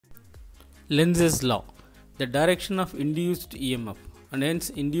Lenz's law. The direction of induced EMF and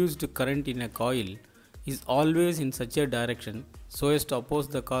hence induced current in a coil is always in such a direction so as to oppose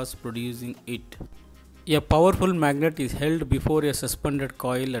the cause producing it. A powerful magnet is held before a suspended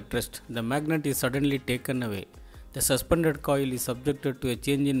coil at rest. The magnet is suddenly taken away. The suspended coil is subjected to a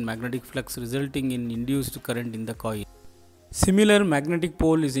change in magnetic flux resulting in induced current in the coil. Similar magnetic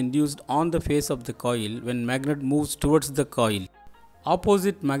pole is induced on the face of the coil when magnet moves towards the coil.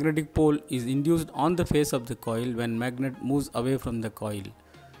 Opposite magnetic pole is induced on the face of the coil when magnet moves away from the coil.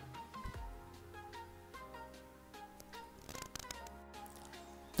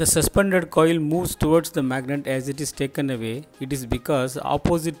 The suspended coil moves towards the magnet as it is taken away. It is because the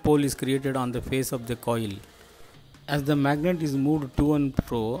opposite pole is created on the face of the coil. As the magnet is moved to and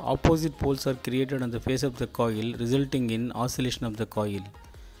fro, opposite poles are created on the face of the coil, resulting in oscillation of the coil.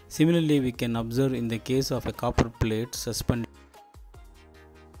 Similarly, we can observe in the case of a copper plate suspended.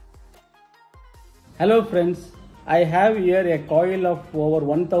 Hello friends, I have here a coil of over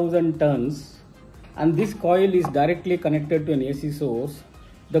 1000 turns and this coil is directly connected to an AC source.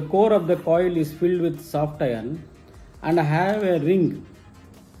 The core of the coil is filled with soft iron and I have a ring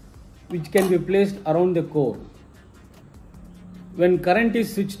which can be placed around the core. When current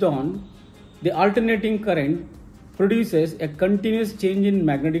is switched on, the alternating current produces a continuous change in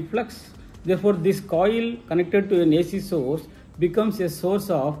magnetic flux. Therefore, this coil connected to an AC source becomes a source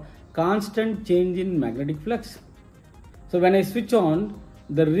of constant change in magnetic flux. So when I switch on,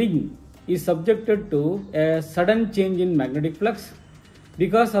 the ring is subjected to a sudden change in magnetic flux.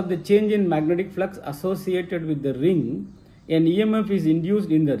 Because of the change in magnetic flux associated with the ring, an EMF is induced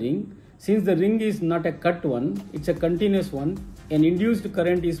in the ring. Since the ring is not a cut one, it's a continuous one, an induced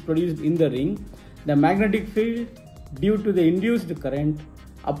current is produced in the ring. The magnetic field due to the induced current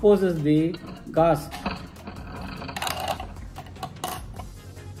opposes the cause.